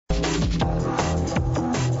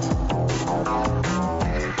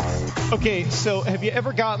Okay, so have you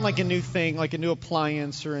ever gotten like a new thing, like a new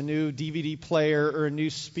appliance or a new DVD player or a new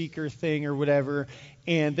speaker thing or whatever,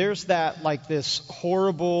 and there's that like this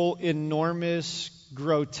horrible, enormous,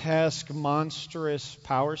 grotesque, monstrous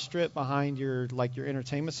power strip behind your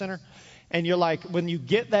entertainment center? And you're like, when you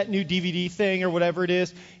get that new DVD thing or whatever it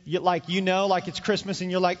is, like it's Christmas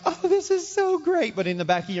and you're like, oh, this is so great. But in the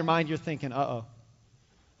back of your mind, you're thinking, uh-oh,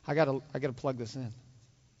 I gotta plug this in.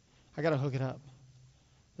 I gotta hook it up.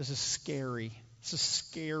 This is scary. This is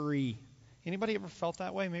scary. Anybody ever felt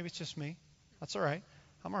that way? Maybe it's just me. That's all right.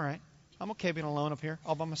 I'm all right. I'm okay being alone up here,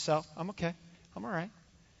 all by myself. I'm okay. I'm all right.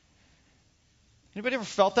 Anybody ever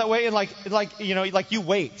felt that way? And like you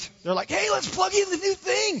wait. They're like, hey, let's plug in the new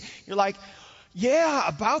thing. You're like, yeah,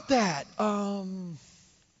 about that. Haven't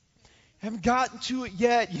gotten to it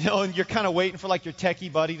yet, and you're kind of waiting for like your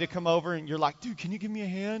techie buddy to come over, and you're like, dude, can you give me a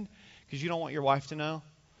hand? Because you don't want your wife to know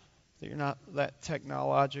that you're not that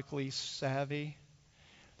technologically savvy.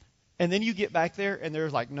 And then you get back there and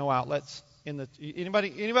there's like no outlets in the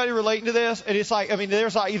anybody relating to this? And it's like,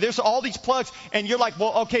 there's all these plugs and you're like,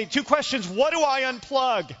 well, okay, 2 questions. What do I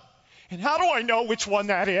unplug? And how do I know which one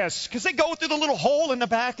that is? Because they go through the little hole in the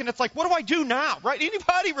back and it's like, what do I do now? Right?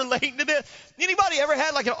 Anybody relating to this? Anybody ever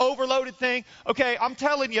had like an overloaded thing? Okay, I'm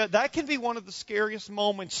telling you, that can be one of the scariest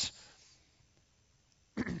moments.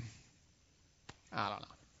 I don't know.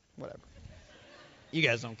 Whatever. You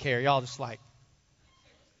guys don't care. Y'all just like,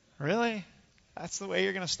 really? That's the way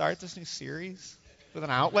you're going to start this new series? With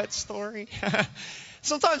an outlet story?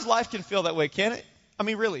 Sometimes life can feel that way, can't it? I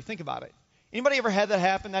mean, really, think about it. Anybody ever had that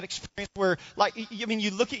happen, that experience where,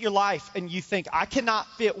 you look at your life and you think, I cannot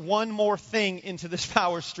fit one more thing into this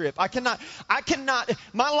power strip. I cannot,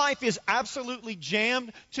 my life is absolutely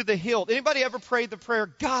jammed to the hilt. Anybody ever prayed the prayer,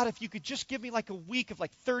 God, if you could just give me like a week of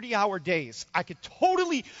like 30-hour days, I could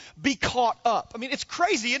totally be caught up. I mean, it's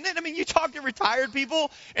crazy, isn't it? I mean, you talk to retired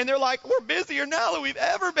people and they're like, we're busier now than we've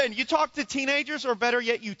ever been. You talk to teenagers, or better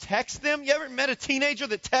yet, you text them. You ever met a teenager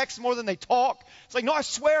that texts more than they talk? It's like, no, I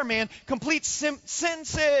swear, man, complete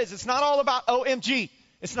sentences. It's not all about OMG.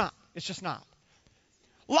 It's not. It's just not.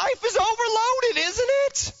 Life is overloaded, isn't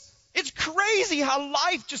it? It's crazy how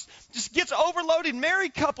life just gets overloaded.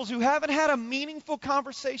 Married couples who haven't had a meaningful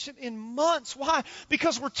conversation in months. Why?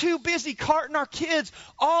 Because we're too busy carting our kids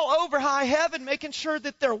all over high heaven, making sure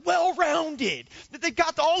that they're well-rounded, that they've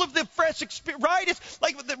got all of the fresh experience, right? It's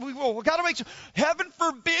like we got to make sure, heaven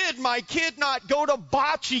forbid my kid not go to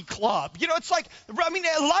bocce club. It's like,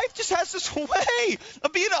 life just has this way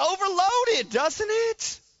of being overloaded, doesn't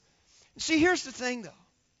it? See, here's the thing, though.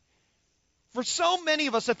 For so many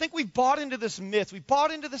of us, I think we've bought into this myth. We've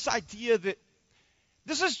bought into this idea that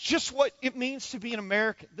this is just what it means to be an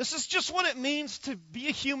American. This is just what it means to be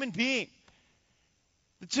a human being.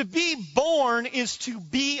 To be born is to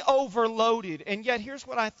be overloaded. And yet, here's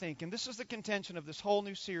what I think, and this is the contention of this whole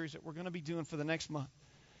new series that we're going to be doing for the next month.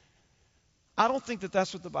 I don't think that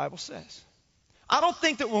that's what the Bible says. I don't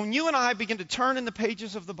think that when you and I begin to turn in the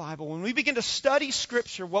pages of the Bible, when we begin to study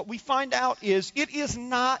Scripture, what we find out is it is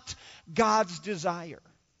not God's desire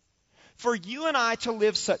for you and I to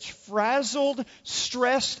live such frazzled,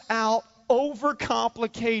 stressed out,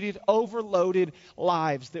 overcomplicated, overloaded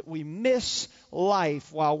lives that we miss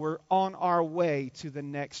life while we're on our way to the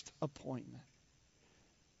next appointment.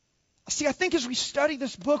 See, I think as we study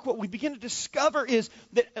this book, what we begin to discover is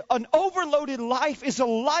that an overloaded life is a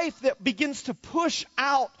life that begins to push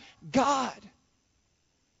out God.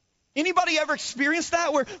 Anybody ever experienced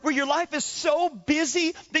that where your life is so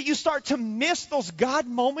busy that you start to miss those God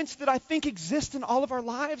moments that I think exist in all of our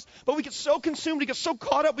lives? But we get so consumed, we get so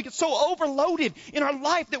caught up, we get so overloaded in our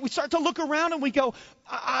life that we start to look around and we go,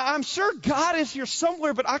 I'm sure God is here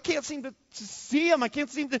somewhere, but I can't seem to see Him. I can't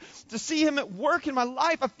seem to see Him at work in my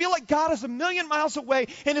life. I feel like God is a million miles away,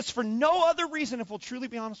 and it's for no other reason, if we'll truly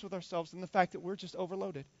be honest with ourselves, than the fact that we're just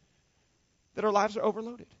overloaded, that our lives are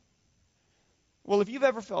overloaded. Well, if you've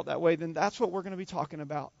ever felt that way, then that's what we're going to be talking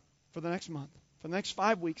about for the next month. For the next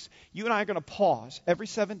 5 weeks, you and I are going to pause every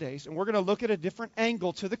 7 days, and we're going to look at a different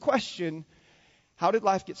angle to the question, how did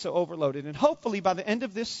life get so overloaded? And hopefully by the end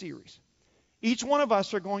of this series, each one of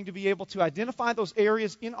us are going to be able to identify those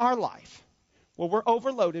areas in our life where we're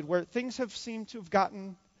overloaded, where things have seemed to have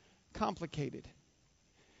gotten complicated.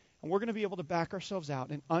 And we're going to be able to back ourselves out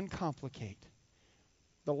and uncomplicate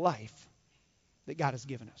the life that God has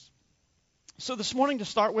given us. So this morning, to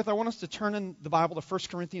start with, I want us to turn in the Bible to 1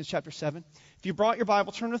 Corinthians chapter 7. If you brought your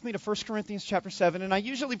Bible, turn with me to 1 Corinthians chapter 7. And I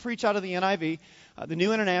usually preach out of the NIV, the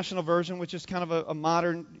New International Version, which is kind of a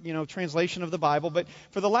modern, translation of the Bible. But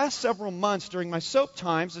for the last several months during my SOAP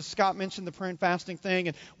times, as Scott mentioned, the prayer and fasting thing,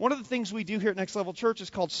 and one of the things we do here at Next Level Church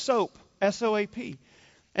is called SOAP, S-O-A-P.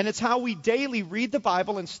 And it's how we daily read the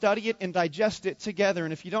Bible and study it and digest it together.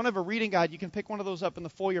 And if you don't have a reading guide, you can pick one of those up in the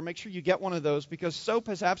foyer. Make sure you get one of those, because SOAP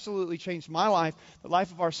has absolutely changed my life, the life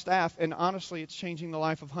of our staff, and honestly, it's changing the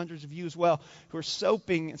life of hundreds of you as well who are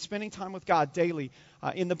soaping and spending time with God daily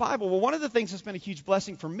in the Bible. Well, one of the things that's been a huge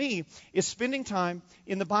blessing for me is spending time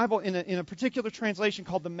in the Bible in a particular translation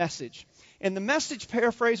called the Message. And the Message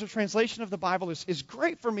paraphrase or translation of the Bible is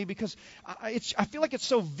great for me because I feel like it's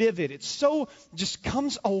so vivid. It's so just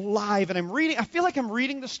comes alive. And I feel like I'm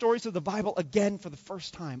reading the stories of the Bible again for the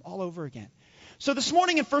first time, all over again. So this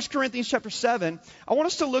morning in 1 Corinthians chapter 7, I want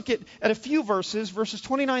us to look at a few verses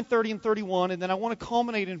 29, 30, and 31, and then I want to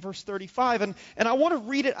culminate in verse 35. And I want to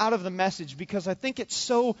read it out of the Message because I think it's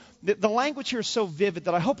so, the language here is so vivid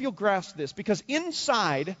that I hope you'll grasp this. Because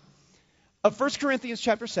inside of 1 Corinthians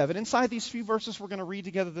chapter 7, inside these few verses we're going to read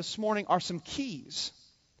together this morning are some keys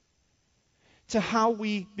to how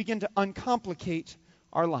we begin to uncomplicate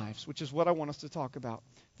our lives, which is what I want us to talk about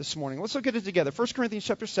this morning. Let's look at it together. 1 Corinthians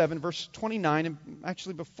chapter 7, verse 29. And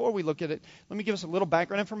actually, before we look at it, let me give us a little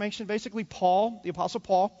background information. Basically, Paul, the Apostle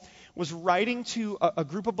Paul, was writing to a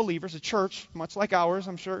group of believers, a church, much like ours,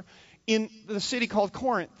 I'm sure, in the city called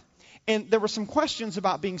Corinth. And there were some questions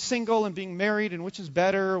about being single and being married and which is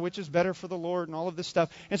better for the Lord and all of this stuff.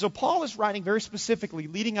 And so Paul is writing very specifically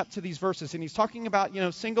leading up to these verses. And he's talking about,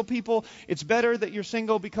 single people. It's better that you're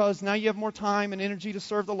single because now you have more time and energy to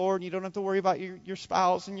serve the Lord. And you don't have to worry about your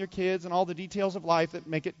spouse and your kids and all the details of life that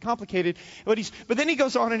make it complicated. But then he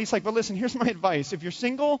goes on and he's like, but listen, here's my advice. If you're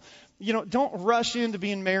single, don't rush into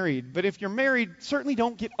being married. But if you're married, certainly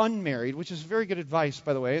don't get unmarried, which is very good advice,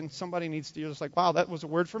 by the way. And somebody needs to, you're just like, wow, that was a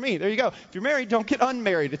word for me. There you go. If you're married, don't get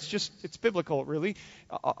unmarried. It's biblical, really,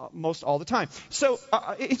 most all the time. So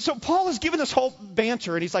Paul is giving this whole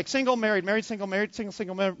banter, and he's like single, married, single, married,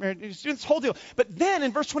 single, married. He's doing this whole deal. But then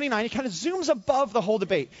in verse 29, he kind of zooms above the whole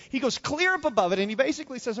debate. He goes clear up above it, and he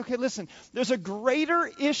basically says, okay, listen, there's a greater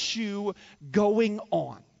issue going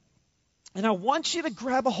on. And I want you to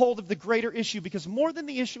grab a hold of the greater issue, because more than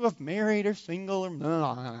the issue of married or single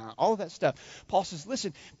or all of that stuff, Paul says,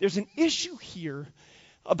 listen, there's an issue here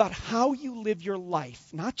about how you live your life,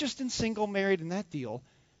 not just in single, married, and that deal,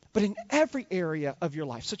 but in every area of your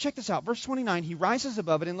life. So check this out. Verse 29, he rises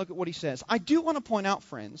above it, and look at what he says. I do want to point out,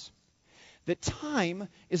 friends, that time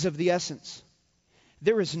is of the essence.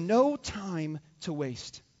 There is no time to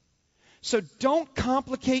waste. So don't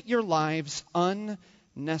complicate your lives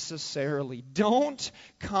unnecessarily. Don't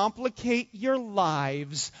complicate your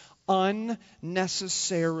lives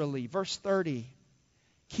unnecessarily. Verse 30,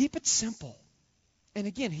 keep it simple. And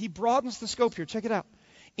again, he broadens the scope here. Check it out.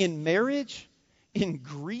 In marriage, in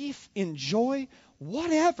grief, in joy,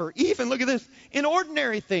 whatever. Even, look at this, in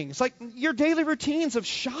ordinary things, like your daily routines of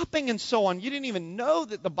shopping and so on. You didn't even know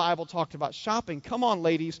that the Bible talked about shopping. Come on,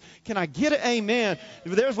 ladies. Can I get an amen?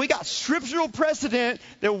 We got scriptural precedent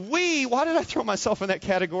that why did I throw myself in that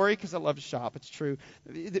category? Because I love to shop. It's true.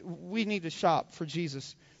 We need to shop for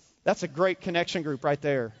Jesus. That's a great connection group right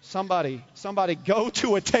there. Somebody go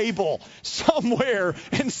to a table somewhere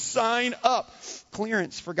and sign up.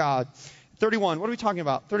 Clearance for God. 31. What are we talking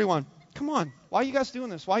about? 31. Come on. Why are you guys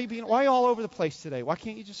doing this? Why are you all over the place today? Why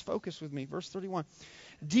can't you just focus with me? Verse 31.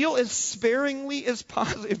 Deal as sparingly as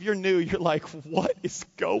possible. If you're new, you're like, what is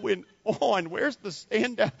going on? Where's the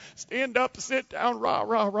stand up, sit down,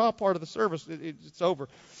 rah part of the service? It's over.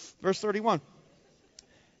 Verse 31.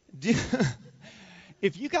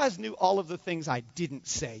 If you guys knew all of the things I didn't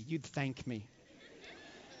say, you'd thank me.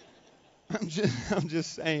 I'm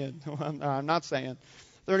just saying. I'm not saying.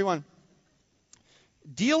 31.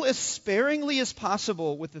 Deal as sparingly as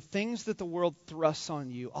possible with the things that the world thrusts on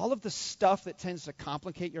you. All of the stuff that tends to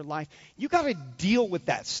complicate your life. You got to deal with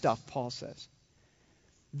that stuff, Paul says.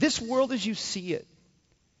 This world as you see it,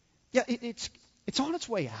 it's on its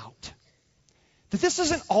way out. That this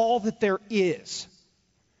isn't all that there is.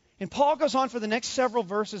 And Paul goes on for the next several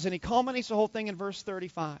verses, and he culminates the whole thing in verse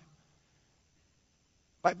 35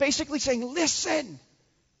 by basically saying, listen,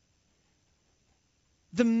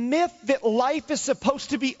 the myth that life is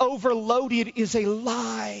supposed to be overloaded is a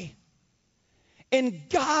lie. And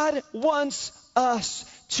God wants us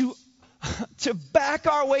to back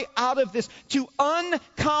our way out of this, to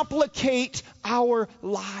uncomplicate our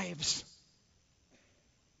lives.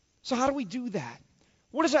 So how do we do that?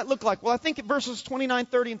 What does that look like? Well, I think verses 29,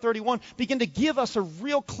 30, and 31 begin to give us a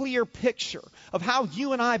real clear picture of how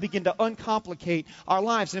you and I begin to uncomplicate our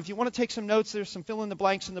lives. And if you want to take some notes, there's some fill in the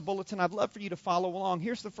blanks in the bulletin. I'd love for you to follow along.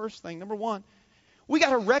 Here's the first thing. Number one, we got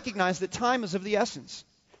to recognize that time is of the essence.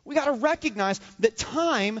 We got to recognize that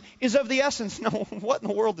time is of the essence. Now, what in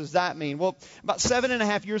the world does that mean? Well, about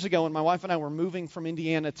 7.5 years ago, when my wife and I were moving from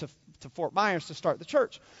Indiana to Fort Myers to start the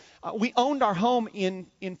church, we owned our home in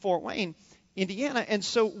Fort Wayne, Indiana, and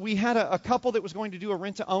so we had a couple that was going to do a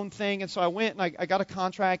rent-to-own thing, and so I went and I got a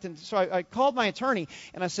contract, and so I called my attorney,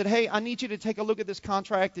 and I said, hey, I need you to take a look at this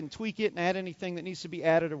contract and tweak it and add anything that needs to be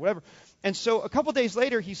added or whatever. And so a couple days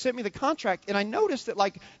later, he sent me the contract, and I noticed that,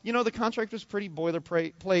 the contract was pretty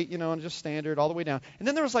boilerplate, and just standard all the way down. And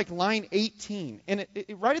then there was, line 18, and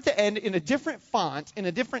it right at the end, in a different font, in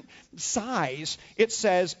a different size, it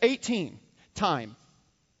says 18, time.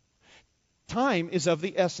 Time is of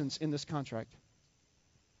the essence in this contract.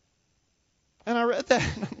 And I read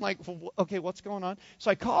that, and I'm like, well, okay, what's going on?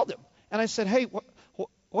 So I called him, and I said, hey,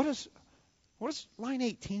 what does line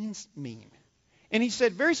 18 mean? And he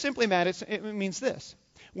said, very simply, Matt, it means this.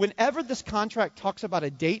 Whenever this contract talks about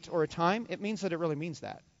a date or a time, it means that it really means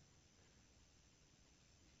that.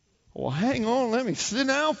 Well, hang on, let me sit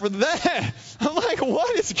down for that. I'm like,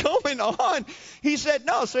 what is going on? He said,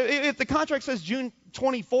 no, so if the contract says June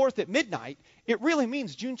 24th at midnight, it really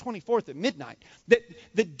means June 24th at midnight. That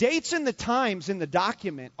the dates and the times in the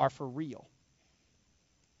document are for real.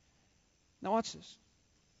 Now watch this.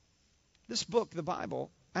 This book, the Bible,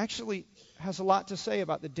 actually has a lot to say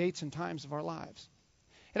about the dates and times of our lives.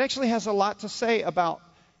 It actually has a lot to say about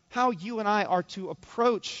how you and I are to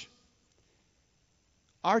approach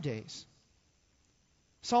our days.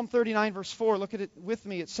 Psalm 39, verse 4, look at it with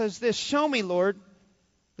me. It says this, show me, Lord.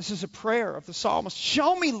 This is a prayer of the psalmist.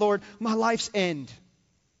 Show me, Lord, my life's end.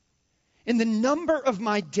 In the number of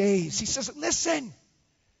my days. He says, listen,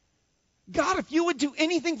 God, if you would do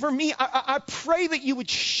anything for me, I pray that you would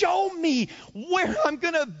show me where I'm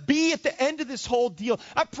going to be at the end of this whole deal.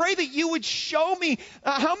 I pray that you would show me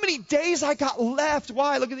how many days I got left.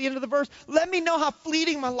 Why? Look at the end of the verse. Let me know how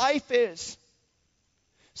fleeting my life is.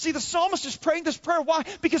 See, the psalmist is praying this prayer. Why?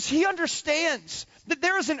 Because he understands that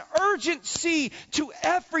there is an urgency to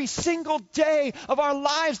every single day of our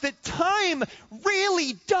lives, that time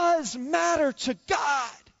really does matter to God.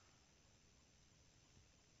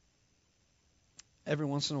 Every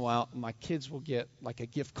once in a while, my kids will get a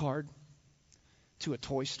gift card to a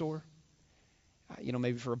toy store,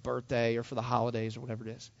 maybe for a birthday or for the holidays or whatever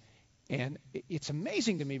it is. And it's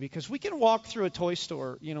amazing to me because we can walk through a toy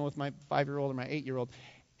store, with my 5-year-old or my 8-year-old,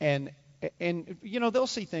 and they'll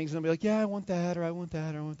see things and they'll be like, yeah, I want that, or I want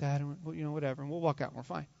that, or I want that, or, whatever, and we'll walk out and we're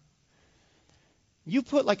fine. You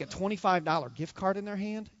put a $25 gift card in their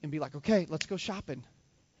hand and be like, okay, let's go shopping.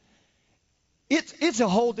 It's a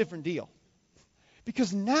whole different deal.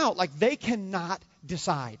 Because now, they cannot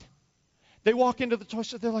decide. They walk into the toy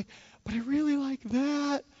store, they're like, but I really like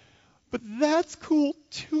that. But that's cool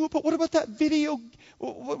too. But what about that video?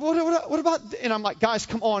 What about? And I'm like, guys,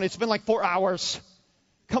 come on. It's been 4 hours.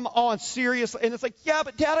 Come on, seriously. And it's like, yeah,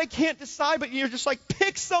 but Dad, I can't decide. But you're just like,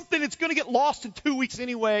 pick something. It's going to get lost in 2 weeks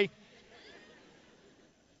anyway.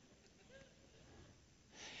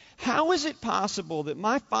 How is it possible that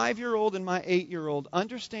my 5-year-old and my 8-year-old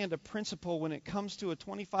understand a principle when it comes to a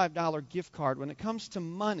 $25 gift card, when it comes to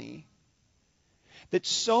money, that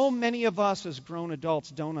so many of us as grown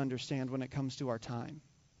adults don't understand when it comes to our time?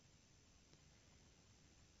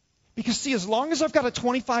 Because, see, as long as I've got a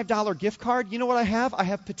 $25 gift card, you know what I have? I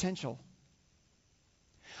have potential.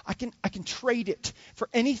 I can trade it for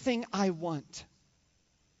anything I want.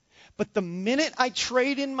 But the minute I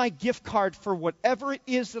trade in my gift card for whatever it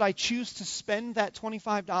is that I choose to spend that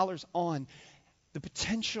 $25 on, the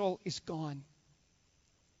potential is gone.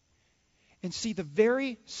 And see, the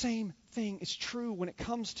very same thing is true when it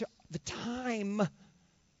comes to the time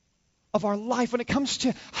of our life, when it comes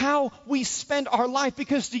to how we spend our life.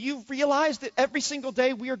 Because do you realize that every single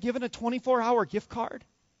day we are given a 24-hour gift card?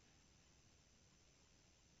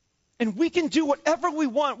 And we can do whatever we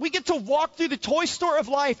want. We get to walk through the toy store of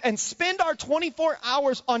life and spend our 24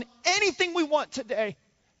 hours on anything we want today.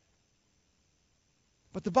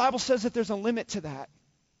 But the Bible says that there's a limit to that.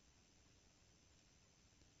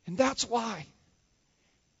 And that's why,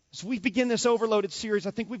 as we begin this overloaded series,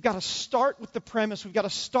 I think we've got to start with the premise. We've got to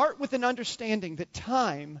start with an understanding that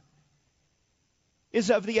time is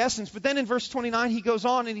of the essence. But then in verse 29, he goes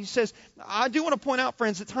on and he says, I do want to point out,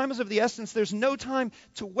 friends, that time is of the essence. There's no time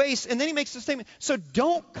to waste. And then he makes the statement, so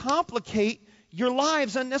don't complicate your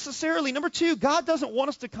lives unnecessarily. Number two, God doesn't want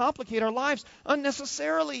us to complicate our lives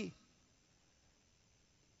unnecessarily.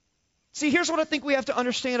 See, here's what I think we have to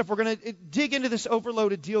understand if we're going to dig into this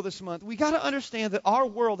overloaded deal this month. We got to understand that our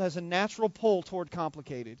world has a natural pull toward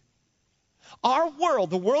complicated. Our world,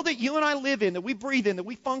 the world that you and I live in, that we breathe in, that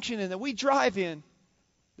we function in, that we drive in,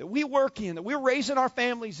 that we work in, that we're raising our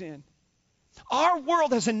families in, our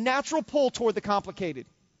world has a natural pull toward the complicated.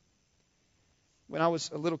 When I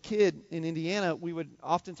was a little kid in Indiana, we would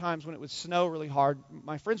oftentimes, when it would snow really hard,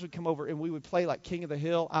 my friends would come over and we would play like King of the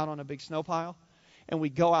Hill out on a big snow pile. And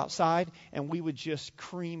we'd go outside and we would just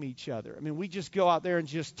cream each other. I mean, we'd just go out there and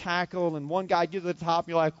just tackle. And one guy get to the top, and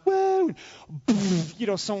you're like, woo!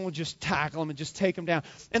 And, someone would just tackle him and just take him down.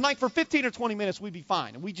 And like for 15 or 20 minutes, we'd be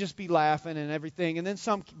fine. And we'd just be laughing and everything. And then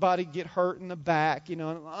somebody get hurt in the back,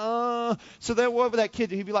 So then what would that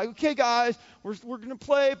kid do? He'd be like, okay, guys, we're going to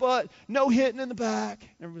play, but no hitting in the back.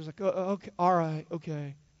 And everybody's like, oh, okay, all right,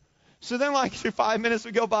 okay. So then 5 minutes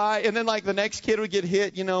would go by, and then the next kid would get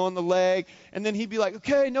hit, on the leg. And then he'd be like,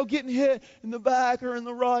 okay, no getting hit in the back or in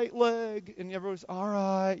the right leg. And everyone's, all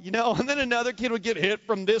right, And then another kid would get hit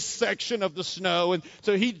from this section of the snow. And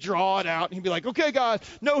so he'd draw it out, and he'd be like, okay, guys,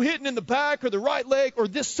 no hitting in the back or the right leg or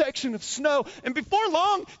this section of snow. And before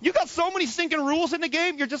long, you got so many stinking rules in the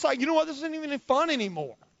game, you're just like, you know what, this isn't even fun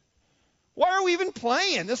anymore. Why are we even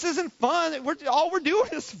playing? This isn't fun. All we're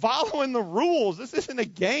doing is following the rules. This isn't a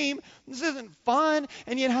game. This isn't fun.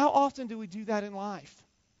 And yet how often do we do that in life?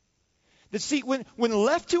 See, when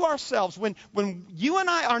left to ourselves, when you and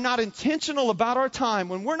I are not intentional about our time,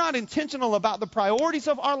 when we're not intentional about the priorities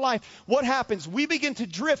of our life, what happens? We begin to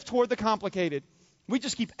drift toward the complicated. We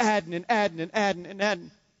just keep adding and adding and adding and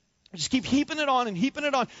adding. Just keep heaping it on and heaping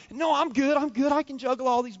it on. No, I'm good. I can juggle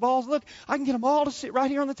all these balls. Look, I can get them all to sit right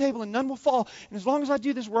here on the table and none will fall. And as long as I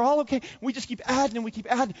do this, we're all okay. We just keep adding and we keep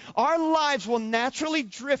adding. Our lives will naturally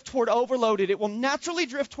drift toward overloaded. It will naturally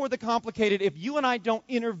drift toward the complicated if you and I don't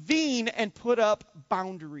intervene and put up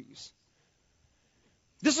boundaries.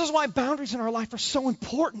 This is why boundaries in our life are so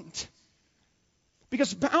important.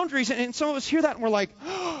 Because boundaries, and some of us hear that and we're like,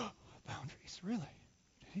 oh, boundaries, really?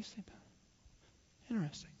 Did he say boundaries?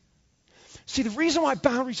 Interesting. See, the reason why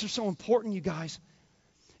boundaries are so important, you guys,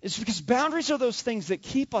 is because boundaries are those things that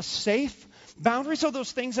keep us safe. Boundaries are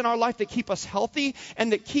those things in our life that keep us healthy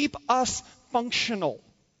and that keep us functional.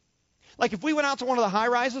 Like if we went out to one of the high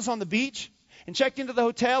rises on the beach and checked into the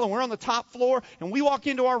hotel and we're on the top floor and we walk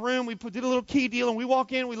into our room, we did a little key deal and we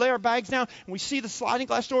walk in, we lay our bags down and we see the sliding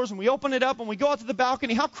glass doors and we open it up and we go out to the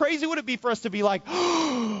balcony. How crazy would it be for us to be like,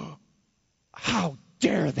 oh, how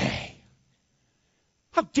dare they?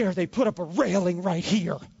 How dare they put up a railing right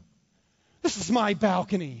here? This is my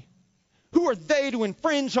balcony. Who are they to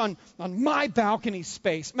infringe on my balcony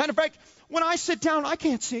space? Matter of fact, when I sit down, I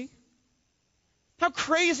can't see. How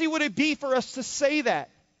crazy would it be for us to say that?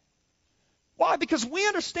 Why? Because we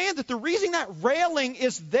understand that the reason that railing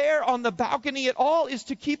is there on the balcony at all is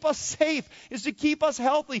to keep us safe, is to keep us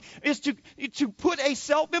healthy, is to put a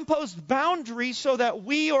self-imposed boundary so that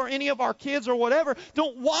we or any of our kids or whatever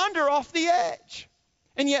don't wander off the edge.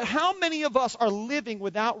 And yet, how many of us are living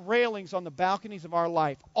without railings on the balconies of our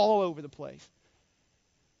life all over the place?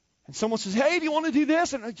 And someone says, hey, do you want to do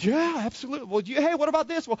this? And yeah, absolutely. Well, hey, what about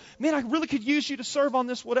this? Well, man, I really could use you to serve on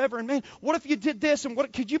this, whatever. And man, what if you did this? And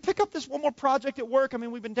could you pick up this one more project at work? I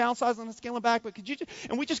mean, we've been downsizing and scaling back, but could you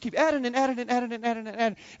and we just keep adding and adding and adding and adding and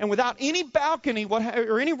adding. And without any balcony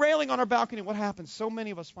or any railing on our balcony, what happens? So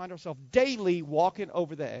many of us find ourselves daily walking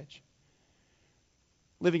over the edge.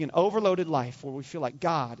 Living an overloaded life where we feel like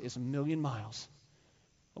God is a million miles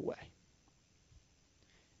away.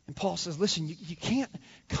 And Paul says, listen, you can't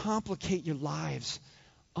complicate your lives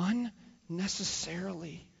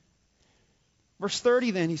unnecessarily. Verse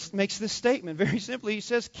 30 then, he makes this statement very simply. He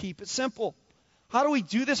says, keep it simple. How do we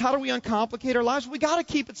do this? How do we uncomplicate our lives? We got to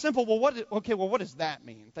keep it simple. Well, what does that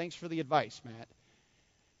mean? Thanks for the advice, Matt.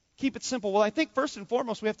 Keep it simple. Well, I think first and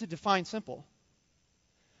foremost, we have to define simple.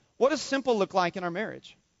 What does simple look like in our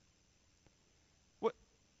marriage?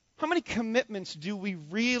 How many commitments do we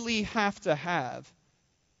really have to have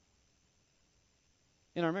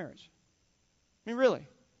in our marriage? I mean, really.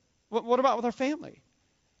 What about with our family?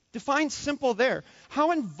 Define simple there.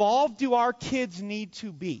 How involved do our kids need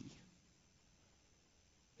to be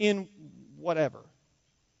in whatever?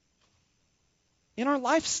 In our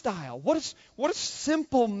lifestyle. What does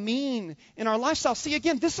simple mean in our lifestyle? See,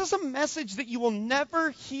 again, this is a message that you will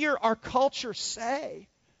never hear our culture say.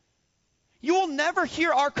 You will never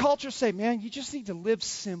hear our culture say, man, you just need to live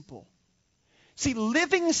simple. See,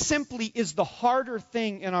 living simply is the harder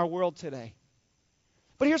thing in our world today.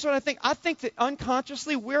 But here's what I think. I think that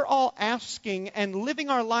unconsciously we're all asking and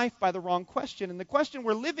living our life by the wrong question. And the question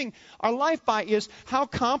we're living our life by is, how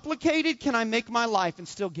complicated can I make my life and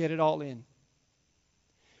still get it all in?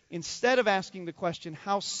 Instead of asking the question,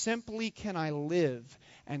 how simply can I live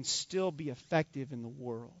and still be effective in the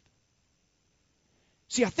world?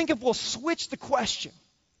 See, I think if we'll switch the question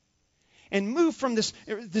and move from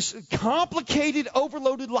this complicated,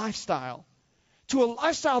 overloaded lifestyle to a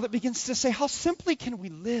lifestyle that begins to say, how simply can we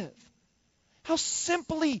live? How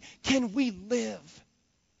simply can we live?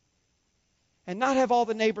 And not have all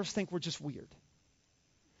the neighbors think we're just weird.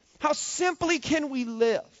 How simply can we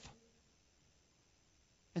live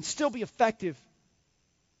and still be effective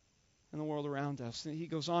in the world around us? And he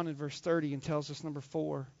goes on in verse 30 and tells us, number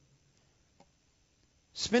 4,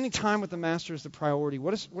 spending time with the Master is the priority.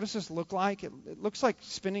 What does this look like? It looks like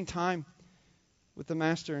spending time with the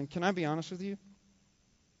Master. And can I be honest with you?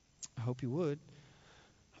 I hope you would.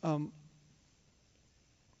 I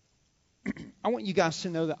want you guys to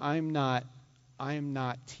know that I am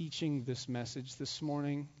not teaching this message this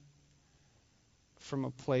morning from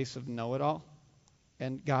a place of know-it-all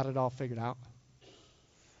and got it all figured out.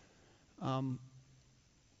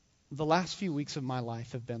 The last few weeks of my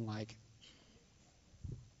life have been like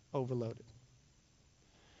overloaded.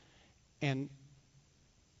 And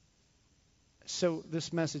so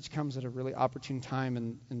this message comes at a really opportune time,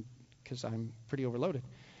 and because I'm pretty overloaded.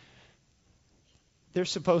 There's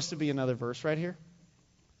supposed to be another verse right here.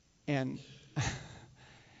 And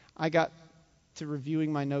I got to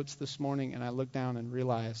reviewing my notes this morning, and I looked down and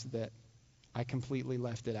realized that I completely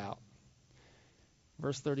left it out.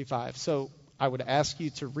 Verse 35. So I would ask you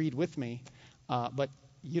to read with me, but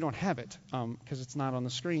you don't have it because it's not on the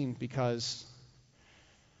screen because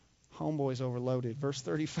homeboy's overloaded. Verse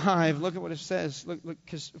 35, look at what it says. Look,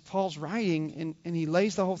 because Paul's writing, and he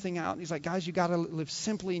lays the whole thing out. And he's like, guys, you got to live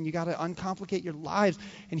simply, and you got to uncomplicate your lives.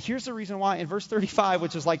 And here's the reason why. In verse 35,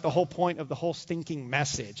 which is like the whole point of the whole stinking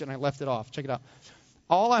message, and I left it off. Check it out.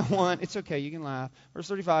 All I want, it's okay, you can laugh. Verse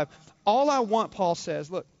 35, all I want, Paul says,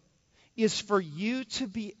 look, is for you to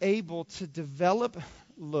be able to develop,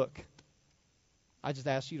 look. I just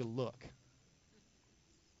asked you to look.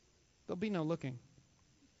 There'll be no looking.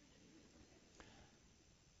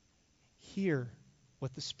 Hear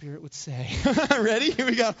what the Spirit would say. Ready? Here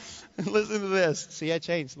we go. Listen to this. See, I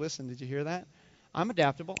changed. Listen, did you hear that? I'm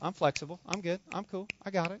adaptable. I'm flexible. I'm good. I'm cool. I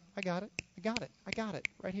got it. I got it. I got it. I got it.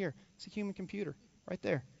 Right here. It's a human computer. Right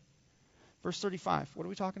there. Verse 35. What are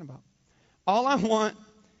we talking about? All I want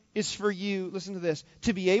is for you, listen to this,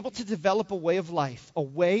 to be able to develop a way of life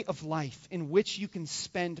in which you can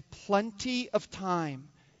spend plenty of time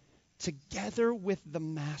together with the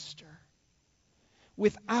Master,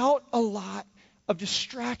 without a lot of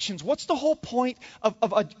distractions. What's the whole point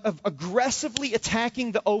of aggressively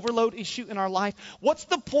attacking the overload issue in our life? What's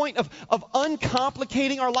the point of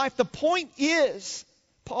uncomplicating our life? The point is,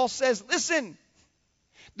 Paul says, listen,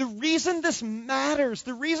 the reason this matters,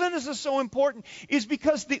 the reason this is so important is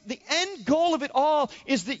because the end goal of it all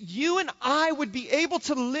is that you and I would be able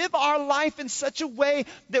to live our life in such a way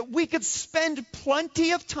that we could spend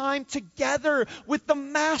plenty of time together with the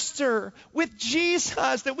Master, with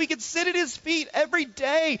Jesus, that we could sit at His feet every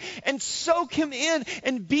day and soak Him in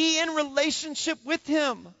and be in relationship with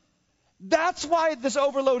Him. That's why this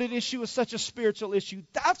overloaded issue is such a spiritual issue.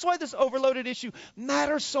 That's why this overloaded issue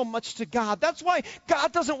matters so much to God. That's why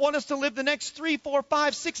God doesn't want us to live the next 3, 4,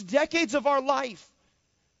 5, 6 decades of our life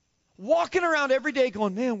walking around every day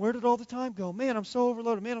going, man, where did all the time go? Man, I'm so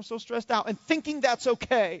overloaded. Man, I'm so stressed out. And thinking that's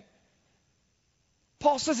okay.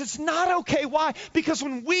 Paul says it's not okay. Why? Because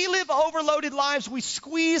when we live overloaded lives, we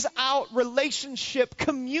squeeze out relationship,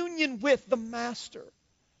 communion with the Master.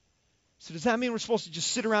 So does that mean we're supposed to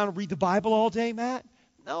just sit around and read the Bible all day, Matt?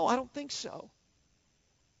 No, I don't think so.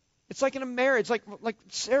 It's like in a marriage, like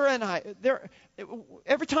Sarah and I.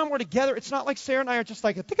 Every time we're together, it's not like Sarah and I are just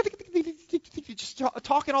like just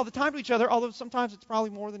talking all the time to each other. Although sometimes it's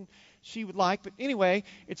probably more than she would like. But anyway,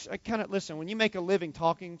 it's kind of listen. When you make a living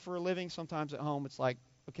talking for a living, sometimes at home it's like,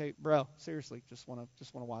 okay, bro, seriously, just want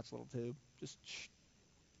to watch a little tube. Just shh.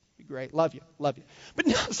 Great, love you. But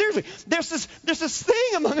no, seriously, there's this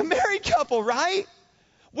thing among a married couple, right?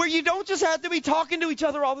 Where you don't just have to be talking to each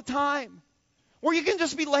other all the time. where you can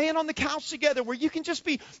just be laying on the couch together, where you can just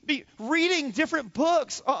be reading different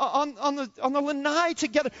books on the lanai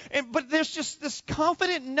together. But there's just this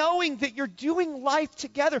confident knowing that you're doing life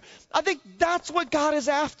together. I think that's what God is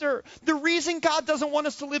after. The reason God doesn't want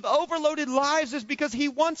us to live overloaded lives is because he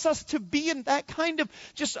wants us to be in that kind of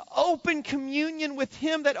just open communion with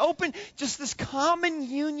him, that open, just this common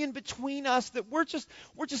union between us, that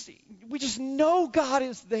we just know God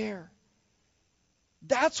is there.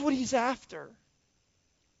 That's what he's after.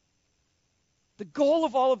 The goal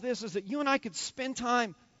of all of this is that you and I could spend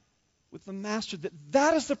time with the Master,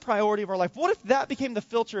 that is the priority of our life. What if that became the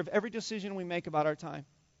filter of every decision we make about our time?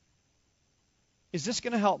 Is this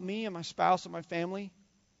going to help me and my spouse and my family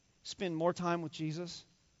spend more time with Jesus?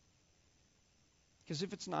 Because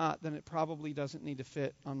if it's not, then it probably doesn't need to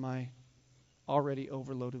fit on my already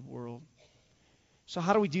overloaded world. So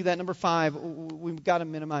how do we do that? Number 5, we've got to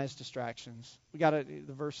minimize distractions. We got to,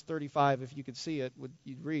 the verse 35, if you could see it,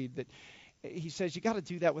 you'd read that he says you got to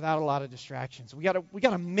do that without a lot of distractions. We got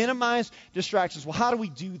to minimize distractions. Well, how do we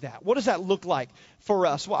do that? What does that look like for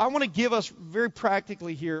us? Well, I want to give us very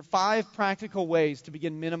practically here 5 practical ways to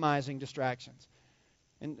begin minimizing distractions.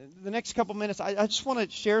 And the next couple minutes, I just want to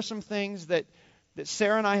share some things that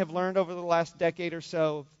Sarah and I have learned over the last decade or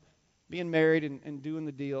so of being married and doing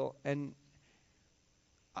the deal. And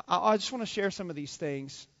I just want to share some of these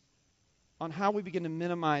things on how we begin to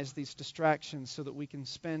minimize these distractions so that we can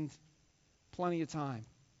spend plenty of time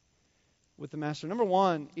with the Master. Number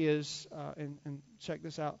 1 is, and check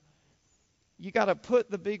this out, you got to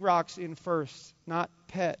put the big rocks in first, not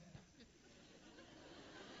pet.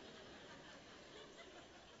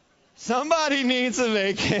 Somebody needs a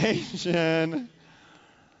vacation.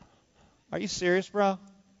 Are you serious, bro?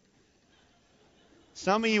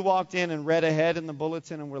 Some of you walked in and read ahead in the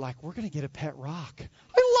bulletin and were like, we're going to get a pet rock.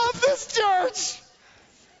 I love this church.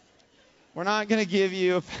 We're not going to give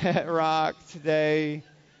you a pet rock today.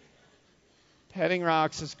 Petting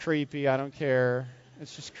rocks is creepy. I don't care.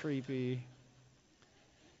 It's just creepy.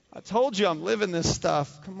 I told you I'm living this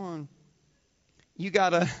stuff. Come on. You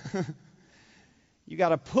gotta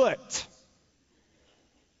put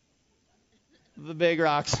the big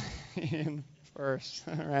rocks in first.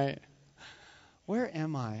 All right. Where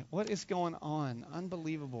am I? What is going on?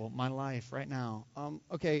 Unbelievable. My life right now.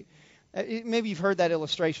 Okay. Maybe you've heard that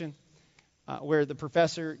illustration. Where the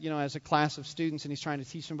professor, has a class of students and he's trying to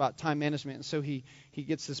teach them about time management. And so he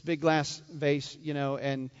gets this big glass vase,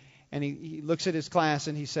 and he looks at his class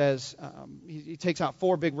and he says, he takes out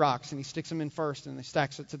 4 big rocks and he sticks them in first and he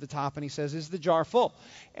stacks it to the top and he says, is the jar full?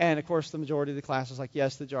 And of course the majority of the class is like,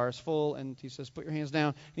 yes, the jar is full. And he says, put your hands down.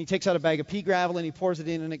 And he takes out a bag of pea gravel and he pours it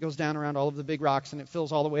in and it goes down around all of the big rocks and it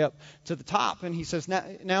fills all the way up to the top. And he says,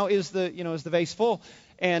 now is the vase full?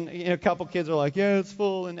 And a couple kids are like, yeah, it's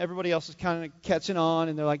full. And everybody else is kind of catching on.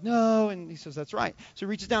 And they're like, no. And he says, that's right. So he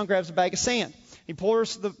reaches down, grabs a bag of sand. He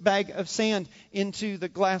pours the bag of sand into the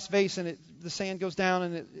glass vase. And the sand goes down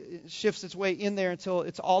and it shifts its way in there until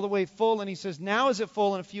it's all the way full. And he says, now is it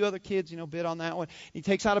full? And a few other kids, bid on that one. He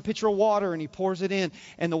takes out a pitcher of water and he pours it in.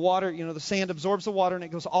 And the water, the sand absorbs the water and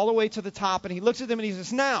it goes all the way to the top. And he looks at them and he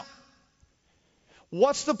says, now,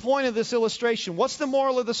 what's the point of this illustration? What's the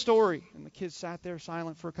moral of the story? And the kids sat there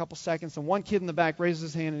silent for a couple seconds. And one kid in the back raises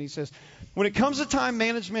his hand and he says, when it comes to time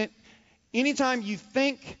management, anytime you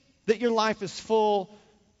think that your life is full,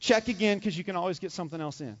 check again because you can always get something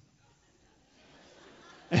else in.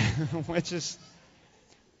 Which is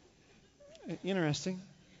interesting.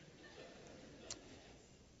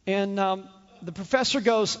 And the professor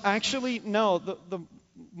goes, actually, no, the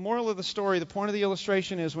moral of the story, the point of the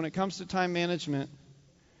illustration is when it comes to time management,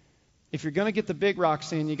 if you're going to get the big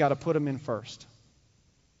rocks in, you got to put them in first.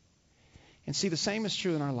 And see, the same is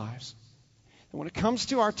true in our lives. And when it comes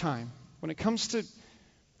to our time, when it comes to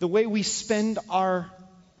the way we spend our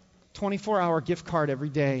 24-hour gift card every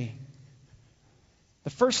day, the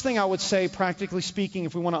first thing I would say, practically speaking,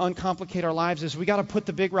 if we want to uncomplicate our lives, is we got to put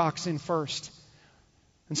the big rocks in first.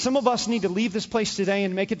 And some of us need to leave this place today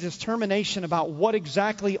and make a determination about what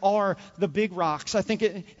exactly are the big rocks. I think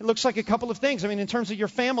it looks like a couple of things. I mean, in terms of your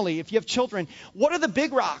family, if you have children, what are the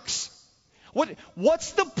big rocks?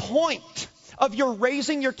 What's the point of your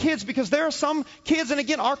raising your kids? Because there are some kids, and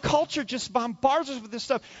again, our culture just bombards us with this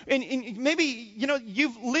stuff. And maybe,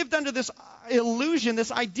 you've lived under this illusion,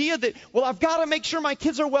 this idea that, well, I've got to make sure my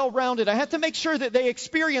kids are well-rounded. I have to make sure that they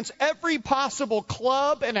experience every possible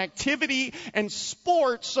club and activity and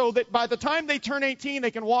sport so that by the time they turn 18,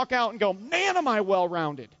 they can walk out and go, man, am I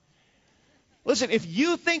well-rounded. Listen, if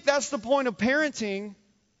you think that's the point of parenting,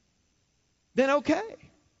 then okay.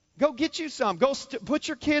 Go get you some. Go put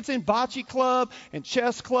your kids in bocce club and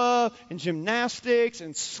chess club and gymnastics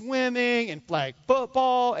and swimming and flag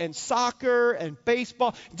football and soccer and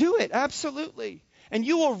baseball. Do it, absolutely. And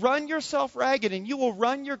you will run yourself ragged, and you will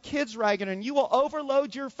run your kids ragged, and you will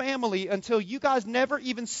overload your family until you guys never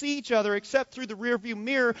even see each other except through the rearview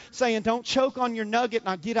mirror saying, don't choke on your nugget,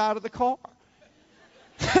 now get out of the car.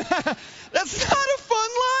 That's not a fun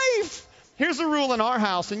life. Here's a rule in our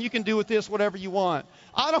house, and you can do with this whatever you want.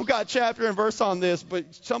 I don't got chapter and verse on this, but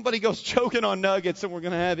somebody goes choking on nuggets, and we're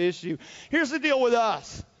going to have issue. Here's the deal with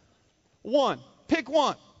us. Pick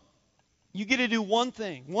one. You get to do one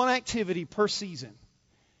thing, one activity per season.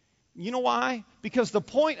 You know why? Because the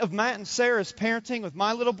point of Matt and Sarah's parenting with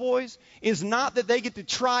my little boys is not that they get to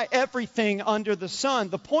try everything under the sun.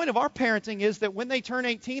 The point of our parenting is that when they turn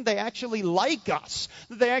 18, they actually like us,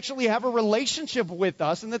 that they actually have a relationship with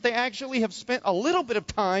us, and that they actually have spent a little bit of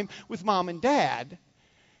time with mom and dad,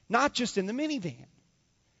 not just in the minivan.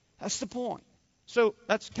 That's the point. So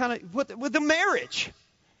that's kind of with the marriage.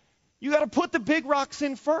 You got to put the big rocks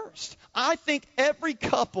in first. I think every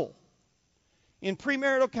couple in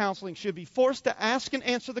premarital counseling should be forced to ask and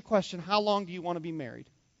answer the question, how long do you want to be married?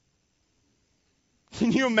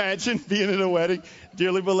 Can you imagine being in a wedding?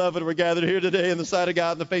 Dearly beloved, we're gathered here today in the sight of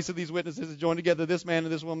God in the face of these witnesses to join together this man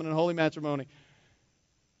and this woman in holy matrimony.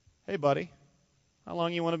 Hey, buddy, how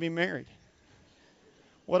long you want to be married?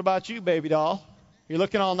 What about you, baby doll? You're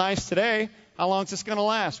looking all nice today. How long is this going to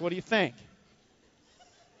last? What do you think?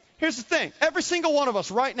 Here's the thing. Every single one of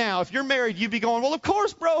us right now, if you're married, you'd be going, well, of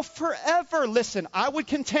course, bro, forever. Listen, I would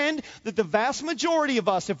contend that the vast majority of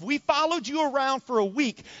us, if we followed you around for a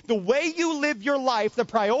week, the way you live your life, the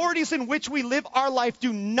priorities in which we live our life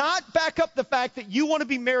do not back up the fact that you want to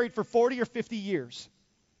be married for 40 or 50 years.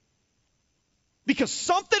 Because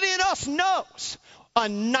something in us knows a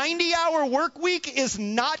 90-hour work week is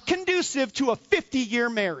not conducive to a 50-year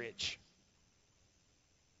marriage.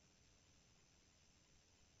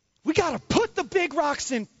 We got to put the big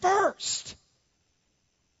rocks in first.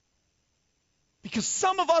 Because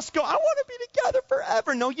some of us go, I want to be together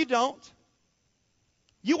forever. No, you don't.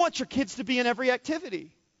 You want your kids to be in every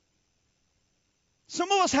activity.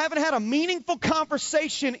 Some of us haven't had a meaningful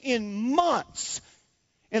conversation in months.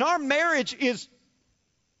 And our marriage is,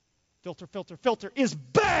 is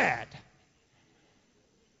bad.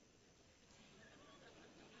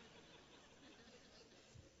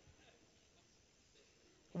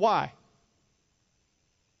 Why?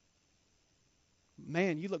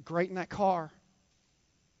 Man, you look great in that car.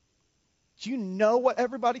 Do you know what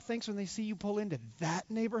everybody thinks when they see you pull into that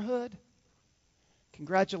neighborhood?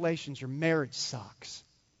 Congratulations, your marriage sucks.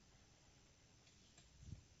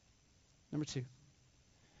 Number 2,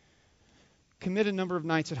 commit a number of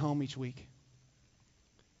nights at home each week.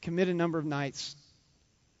 Commit a number of nights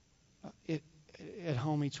at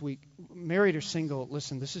home each week. Married or single,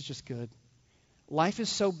 listen, this is just good. Life is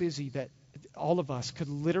so busy that all of us could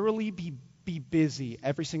literally be busy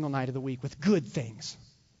every single night of the week with good things.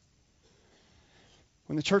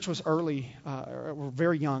 When the church was we're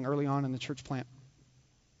very young, early on in the church plant,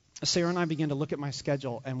 Sarah and I began to look at my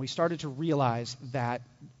schedule, and we started to realize that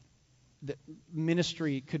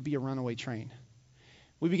ministry could be a runaway train.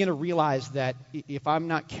 We began to realize that if I'm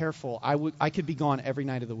not careful, I could be gone every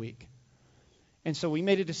night of the week. And so we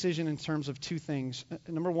made a decision in terms of 2 things.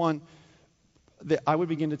 Number 1, that I would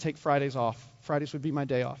begin to take Fridays off. Fridays would be my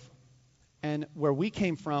day off. And where we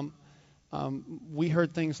came from, we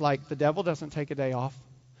heard things like, the devil doesn't take a day off.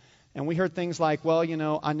 And we heard things like, well,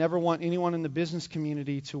 I never want anyone in the business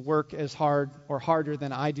community to work as hard or harder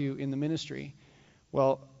than I do in the ministry.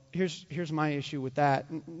 Well, here's my issue with that.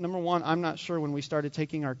 Number 1, I'm not sure when we started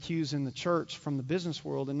taking our cues in the church from the business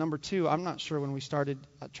world. And number 2, I'm not sure when we started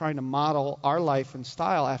trying to model our life and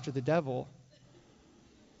style after the devil.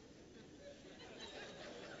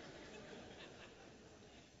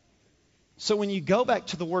 So when you go back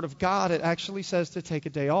to the Word of God, it actually says to take a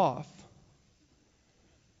day off.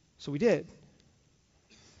 So we did.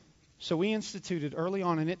 So we instituted early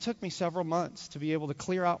on, and it took me several months to be able to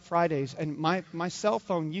clear out Fridays. And my cell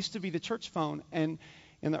phone used to be the church phone. And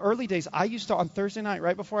in the early days, I used to, on Thursday night,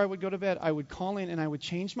 right before I would go to bed, I would call in and I would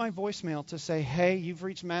change my voicemail to say, hey, you've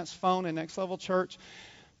reached Matt's phone at Next Level Church.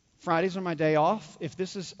 Fridays are my day off. If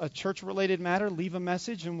this is a church-related matter, leave a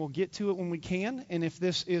message and we'll get to it when we can. And if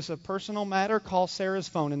this is a personal matter, call Sarah's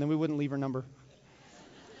phone, and then we wouldn't leave her number.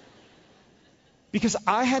 Because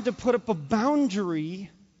I had to put up a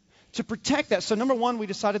boundary to protect that. So number 1, we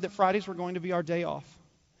decided that Fridays were going to be our day off.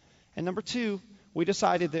 And number 2, we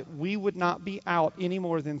decided that we would not be out any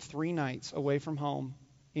more than 3 nights away from home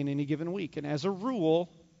in any given week. And as a rule,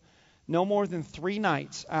 No more than 3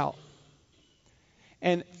 nights out.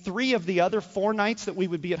 And 3 of the other 4 nights that we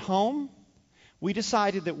would be at home, we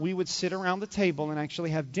decided that we would sit around the table and actually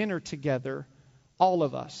have dinner together, all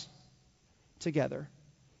of us together.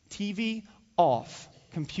 TV off,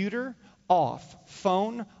 computer off,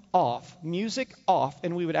 phone off, music off,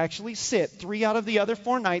 and we would actually sit 3 out of the other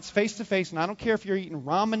 4 nights face to face. And I don't care if you're eating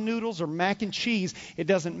ramen noodles or mac and cheese, it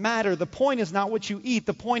doesn't matter. The point is not what you eat.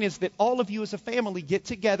 The point is that all of you as a family get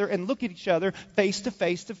together and look at each other face to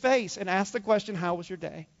face and ask the question, how was your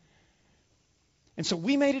day? And so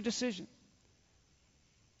we made a decision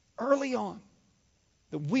early on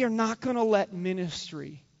that we are not going to let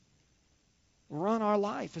ministry run our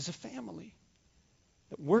life as a family.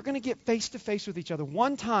 That we're going to get face to face with each other.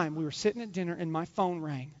 One time we were sitting at dinner and my phone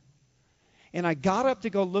rang. And I got up to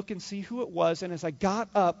go look and see who it was. And as I got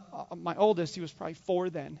up, my oldest, he was probably 4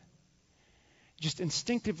 then, just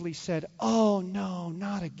instinctively said, "Oh no,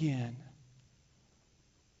 not again."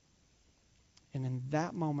 And in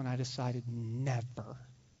that moment I decided, never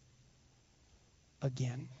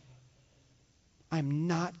again. I'm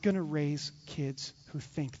not going to raise kids who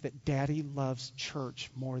think that daddy loves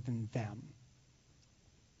church more than them.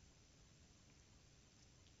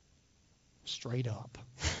 Straight up.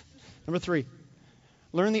 Number 3,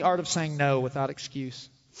 learn the art of saying no without excuse.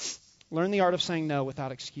 Learn the art of saying no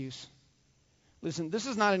without excuse. Listen, this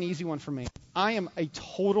is not an easy one for me. I am a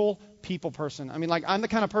total people person. I mean, like, I'm the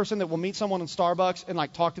kind of person that will meet someone in Starbucks and,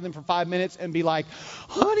 like, talk to them for 5 minutes and be like,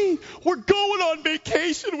 "Honey, we're going on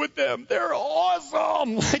vacation with them. They're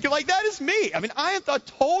awesome." Like that is me. I mean, I am a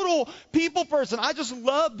total people person. I just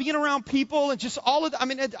love being around people and just all of that. I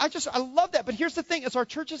mean, I love that. But here's the thing. As our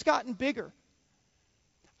church has gotten bigger,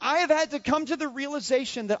 I have had to come to the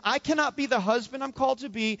realization that I cannot be the husband I'm called to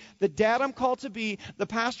be, the dad I'm called to be, the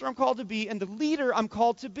pastor I'm called to be, and the leader I'm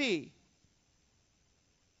called to be,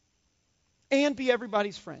 and be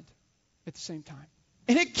everybody's friend at the same time.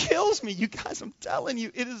 And it kills me, you guys, I'm telling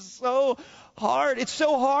you. It is so hard. It's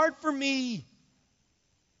so hard for me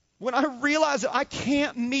when I realize that I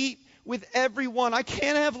can't meet with everyone. I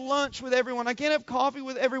can't have lunch with everyone. I can't have coffee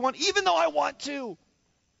with everyone, even though I want to.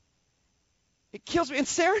 It kills me. And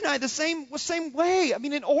Sarah and I, the same way. I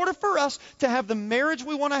mean, in order for us to have the marriage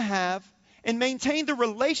we want to have and maintain the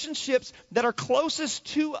relationships that are closest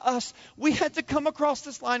to us, we had to come across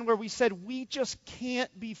this line where we said we just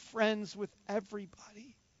can't be friends with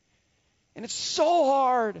everybody. And it's so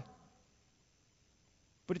hard.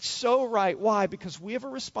 But it's so right. Why? Because we have a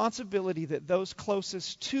responsibility that those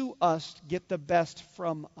closest to us get the best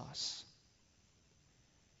from us.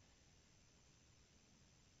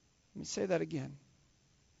 Let me say that again.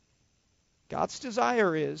 God's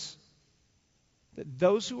desire is that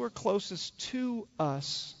those who are closest to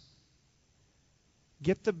us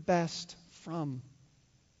get the best from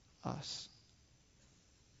us.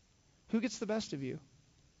 Who gets the best of you?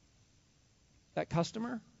 That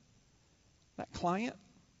customer? That client?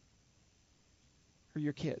 Or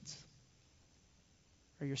your kids?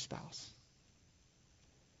 Or your spouse?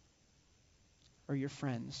 Or your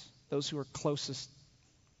friends? Those who are closest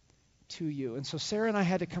to you. And so Sarah and I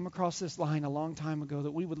had to come across this line a long time ago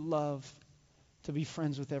that we would love to be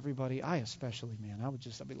friends with everybody. I especially, man.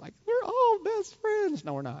 I'd be like, we're all best friends.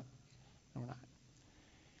 No, we're not. No, we're not.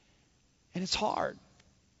 And it's hard.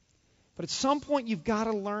 But at some point, you've got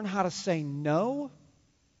to learn how to say no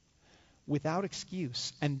without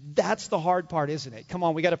excuse. And that's the hard part, isn't it? Come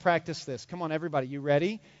on, we got to practice this. Come on, everybody. You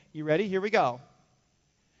ready? You ready? Here we go.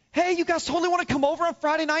 Hey, you guys totally want to come over on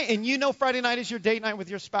Friday night, and you know Friday night is your date night with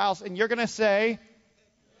your spouse, and you're going to say,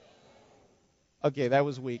 okay, that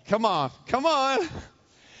was weak. Come on.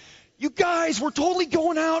 You guys, we're totally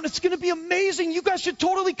going out, and it's going to be amazing. You guys should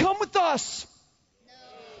totally come with us. No.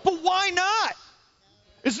 But why not?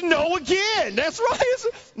 It's no again. That's right.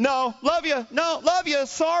 No, love you. No, love you.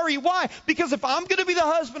 Sorry. Why? Because if I'm going to be the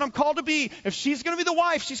husband I'm called to be, if she's going to be the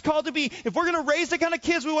wife she's called to be, if we're going to raise the kind of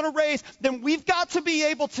kids we want to raise, then we've got to be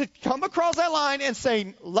able to come across that line and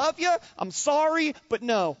say, love you, I'm sorry, but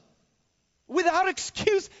no. Without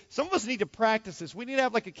excuse. Some of us need to practice this. We need to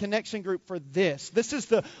have like a connection group for this. This is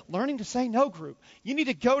the learning to say no group. You need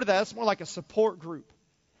to go to that. It's more like a support group.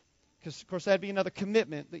 Because, of course, that'd be another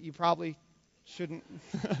commitment that you probably shouldn't.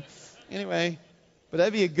 Anyway, but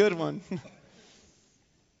that'd be a good one.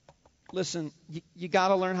 Listen, you got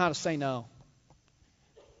to learn how to say no.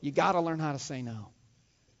 You got to learn how to say no.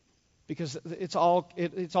 Because it's all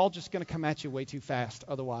just going to come at you way too fast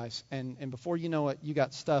otherwise. And before you know it, you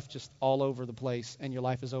got stuff just all over the place and your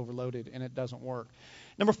life is overloaded and it doesn't work.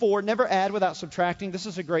 Number 4, never add without subtracting. This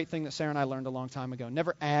is a great thing that Sarah and I learned a long time ago.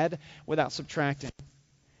 Never add without subtracting.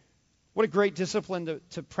 What a great discipline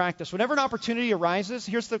to practice. Whenever an opportunity arises,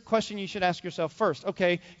 here's the question you should ask yourself first.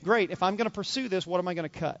 Okay, great. If I'm going to pursue this, what am I going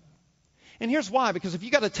to cut? And here's why. Because if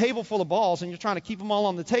you got a table full of balls and you're trying to keep them all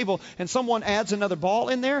on the table and someone adds another ball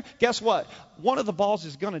in there, guess what? One of the balls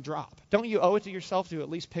is going to drop. Don't you owe it to yourself to at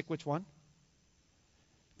least pick which one?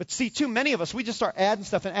 But see, too many of us, we just start adding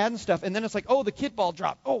stuff, and then it's like, oh, the kid ball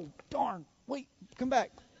dropped. Oh, darn. Wait, come back.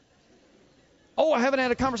 Oh, I haven't had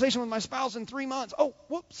a conversation with my spouse in 3 months. Oh,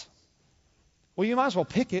 whoops. Well, you might as well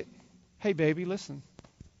pick it. Hey, baby, listen.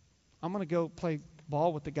 I'm going to go play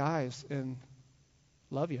ball with the guys and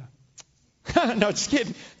love you. No, just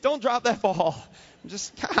kidding. Don't drop that ball.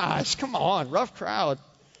 Just, gosh, come on. Rough crowd.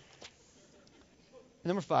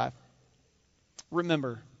 Number 5.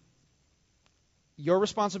 Remember, your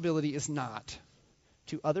responsibility is not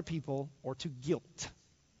to other people or to guilt.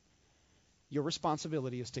 Your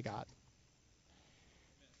responsibility is to God.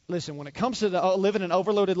 Listen, when it comes to living an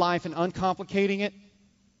overloaded life and uncomplicating it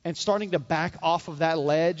and starting to back off of that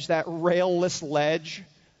ledge, that rail-less ledge,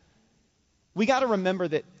 we got to remember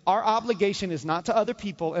that our obligation is not to other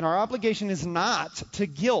people and our obligation is not to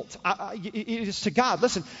guilt. It is to God.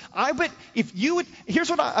 Listen, I bet if you would, here's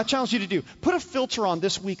what I challenge you to do. Put a filter on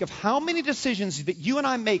this week of how many decisions that you and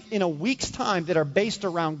I make in a week's time that are based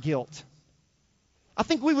around guilt. I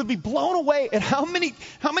think we would be blown away at how many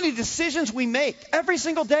decisions we make every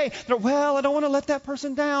single day. That, well, I don't want to let that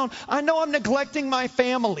person down. I know I'm neglecting my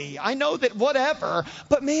family. I know that whatever.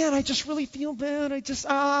 But man, I just really feel bad.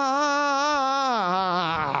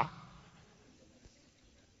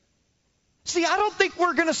 See, I don't think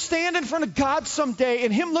we're going to stand in front of God someday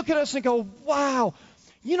and Him look at us and go, wow,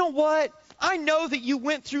 you know what? I know that you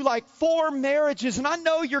went through like 4 marriages, and I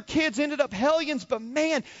know your kids ended up hellions, but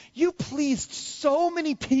man, you pleased so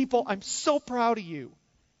many people. I'm so proud of you.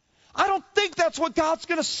 I don't think that's what God's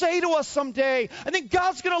going to say to us someday. I think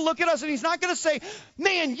God's going to look at us, and He's not going to say,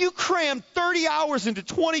 man, you crammed 30 hours into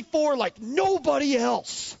 24 like nobody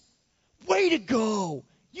else. Way to go.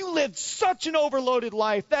 You lived such an overloaded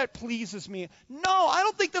life. That pleases me. No, I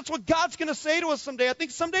don't think that's what God's going to say to us someday. I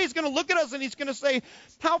think someday He's going to look at us and He's going to say,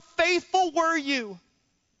 how faithful were you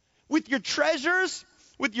with your treasures,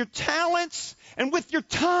 with your talents, and with your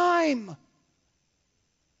time?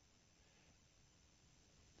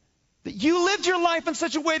 That you lived your life in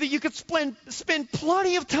such a way that you could spend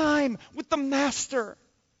plenty of time with the Master.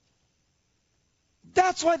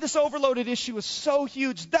 That's why this overloaded issue is so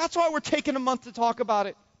huge. That's why we're taking a month to talk about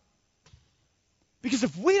it. Because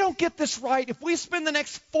if we don't get this right, if we spend the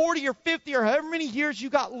next 40 or 50 or however many years you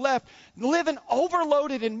got left living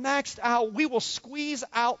overloaded and maxed out, we will squeeze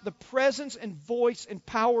out the presence and voice and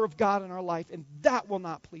power of God in our life, and that will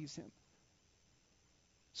not please Him.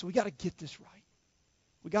 So we got to get this right.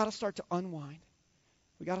 We got to start to unwind.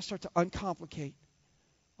 We got to start to uncomplicate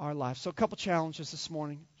our lives. So a couple challenges this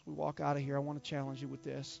morning. As we walk out of here, I want to challenge you with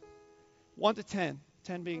this. 1 to 10,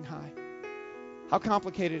 10 being high. How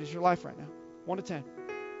complicated is your life right now? 1 to 10.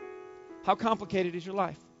 How complicated is your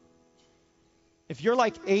life? If you're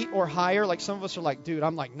like 8 or higher, like some of us are like, dude,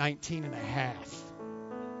 I'm like 19 and a half.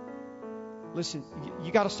 Listen,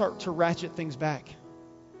 you got to start to ratchet things back.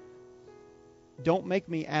 Don't make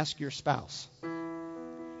me ask your spouse.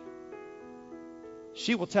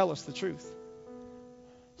 She will tell us the truth.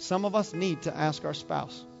 Some of us need to ask our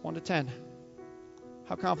spouse. 1 to 10.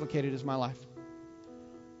 How complicated is my life?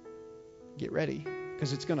 Get ready,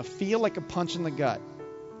 because it's going to feel like a punch in the gut.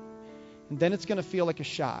 And then it's going to feel like a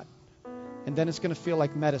shot. And then it's going to feel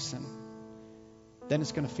like medicine. Then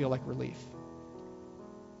it's going to feel like relief.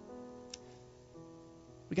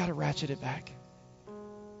 We got to ratchet it back.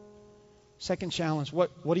 Second challenge, what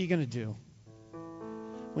are you going to do?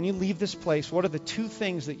 When you leave this place, what are the 2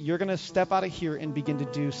 things that you're going to step out of here and begin to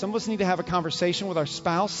do? Some of us need to have a conversation with our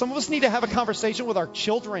spouse. Some of us need to have a conversation with our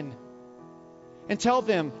children and tell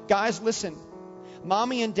them, guys, listen,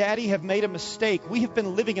 Mommy and Daddy have made a mistake. We have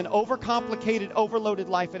been living an overcomplicated, overloaded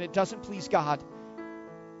life, and it doesn't please God.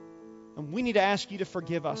 And we need to ask you to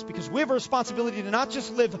forgive us, because we have a responsibility to not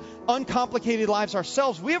just live uncomplicated lives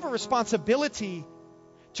ourselves. We have a responsibility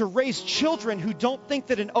to raise children who don't think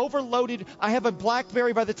that an overloaded, I have a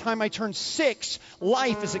BlackBerry by the time I turn 6,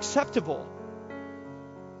 life is acceptable.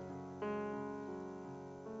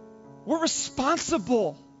 We're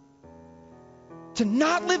responsible to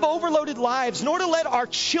not live overloaded lives, nor to let our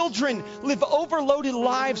children live overloaded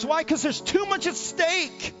lives. Why? Because there's too much at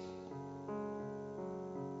stake.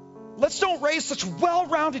 Let's don't raise such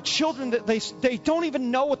well-rounded children that they don't even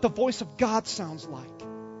know what the voice of God sounds like.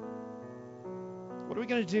 What are we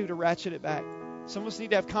going to do to ratchet it back? Some of us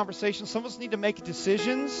need to have conversations. Some of us need to make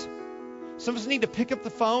decisions. Some of us need to pick up the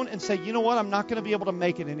phone and say, you know what? I'm not going to be able to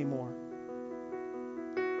make it anymore.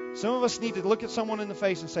 Some of us need to look at someone in the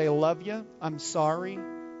face and say, I love you. I'm sorry.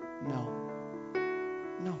 No.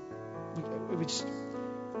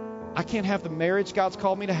 I can't have the marriage God's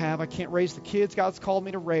called me to have. I can't raise the kids God's called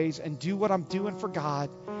me to raise and do what I'm doing for God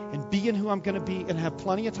and being who I'm going to be and have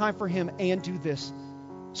plenty of time for Him and do this.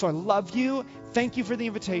 So I love you. Thank you for the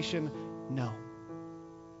invitation. No.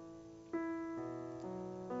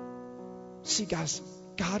 See, guys,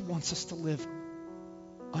 God wants us to live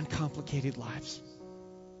uncomplicated lives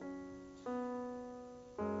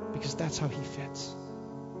because that's how He fits.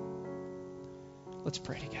 Let's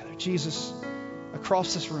pray together. Jesus,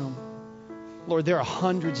 across this room, Lord, there are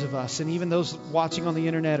hundreds of us, and even those watching on the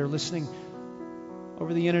internet or listening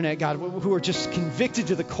over the internet, God, who are just convicted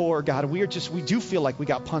to the core, God. We do feel like we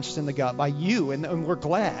got punched in the gut by you, and we're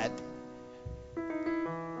glad.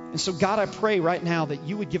 And so, God, I pray right now that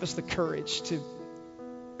you would give us the courage to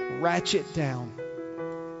ratchet down.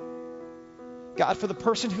 God, for the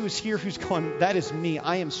person who is here who's going, that is me.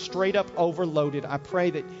 I am straight up overloaded. I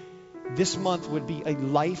pray that this month would be a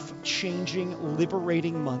life-changing,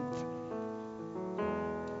 liberating month.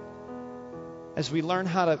 As we learn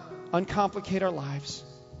how to uncomplicate our lives,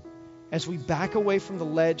 as we back away from the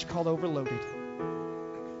ledge called overloaded,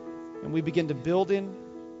 and we begin to build in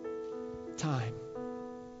time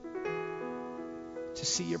to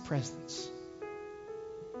see your presence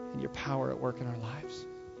and your power at work in our lives.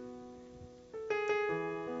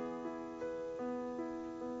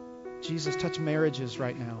 Jesus, touch marriages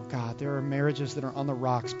right now. God, there are marriages that are on the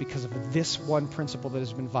rocks because of this one principle that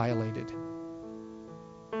has been violated.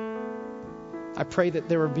 I pray that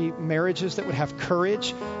there would be marriages that would have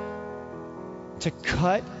courage to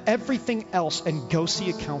cut everything else and go see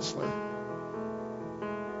a counselor.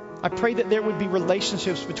 I pray that there would be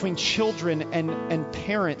relationships between children and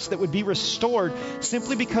parents that would be restored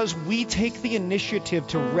simply because we take the initiative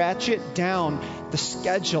to ratchet down the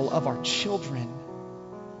schedule of our children.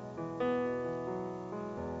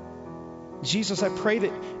 Jesus, I pray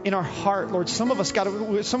that in our heart, Lord, some of us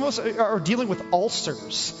are dealing with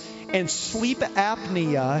ulcers and sleep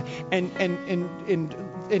apnea and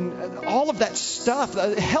all of that stuff,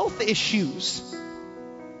 health issues,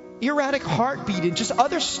 erratic heartbeat, and just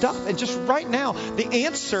other stuff. And just right now, the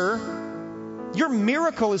answer, your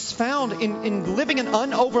miracle is found in living an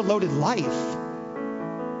unoverloaded life.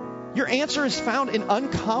 Your answer is found in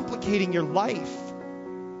uncomplicating your life.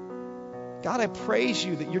 God, I praise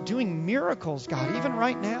you that you're doing miracles, God, even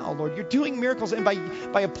right now, Lord. You're doing miracles. And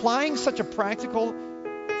by applying such a practical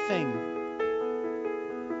thing,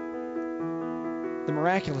 the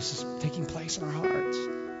miraculous is taking place in our hearts.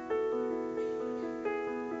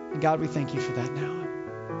 And God, we thank you for that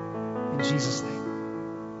now. In Jesus'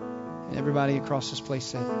 name. And everybody across this place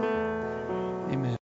said, amen.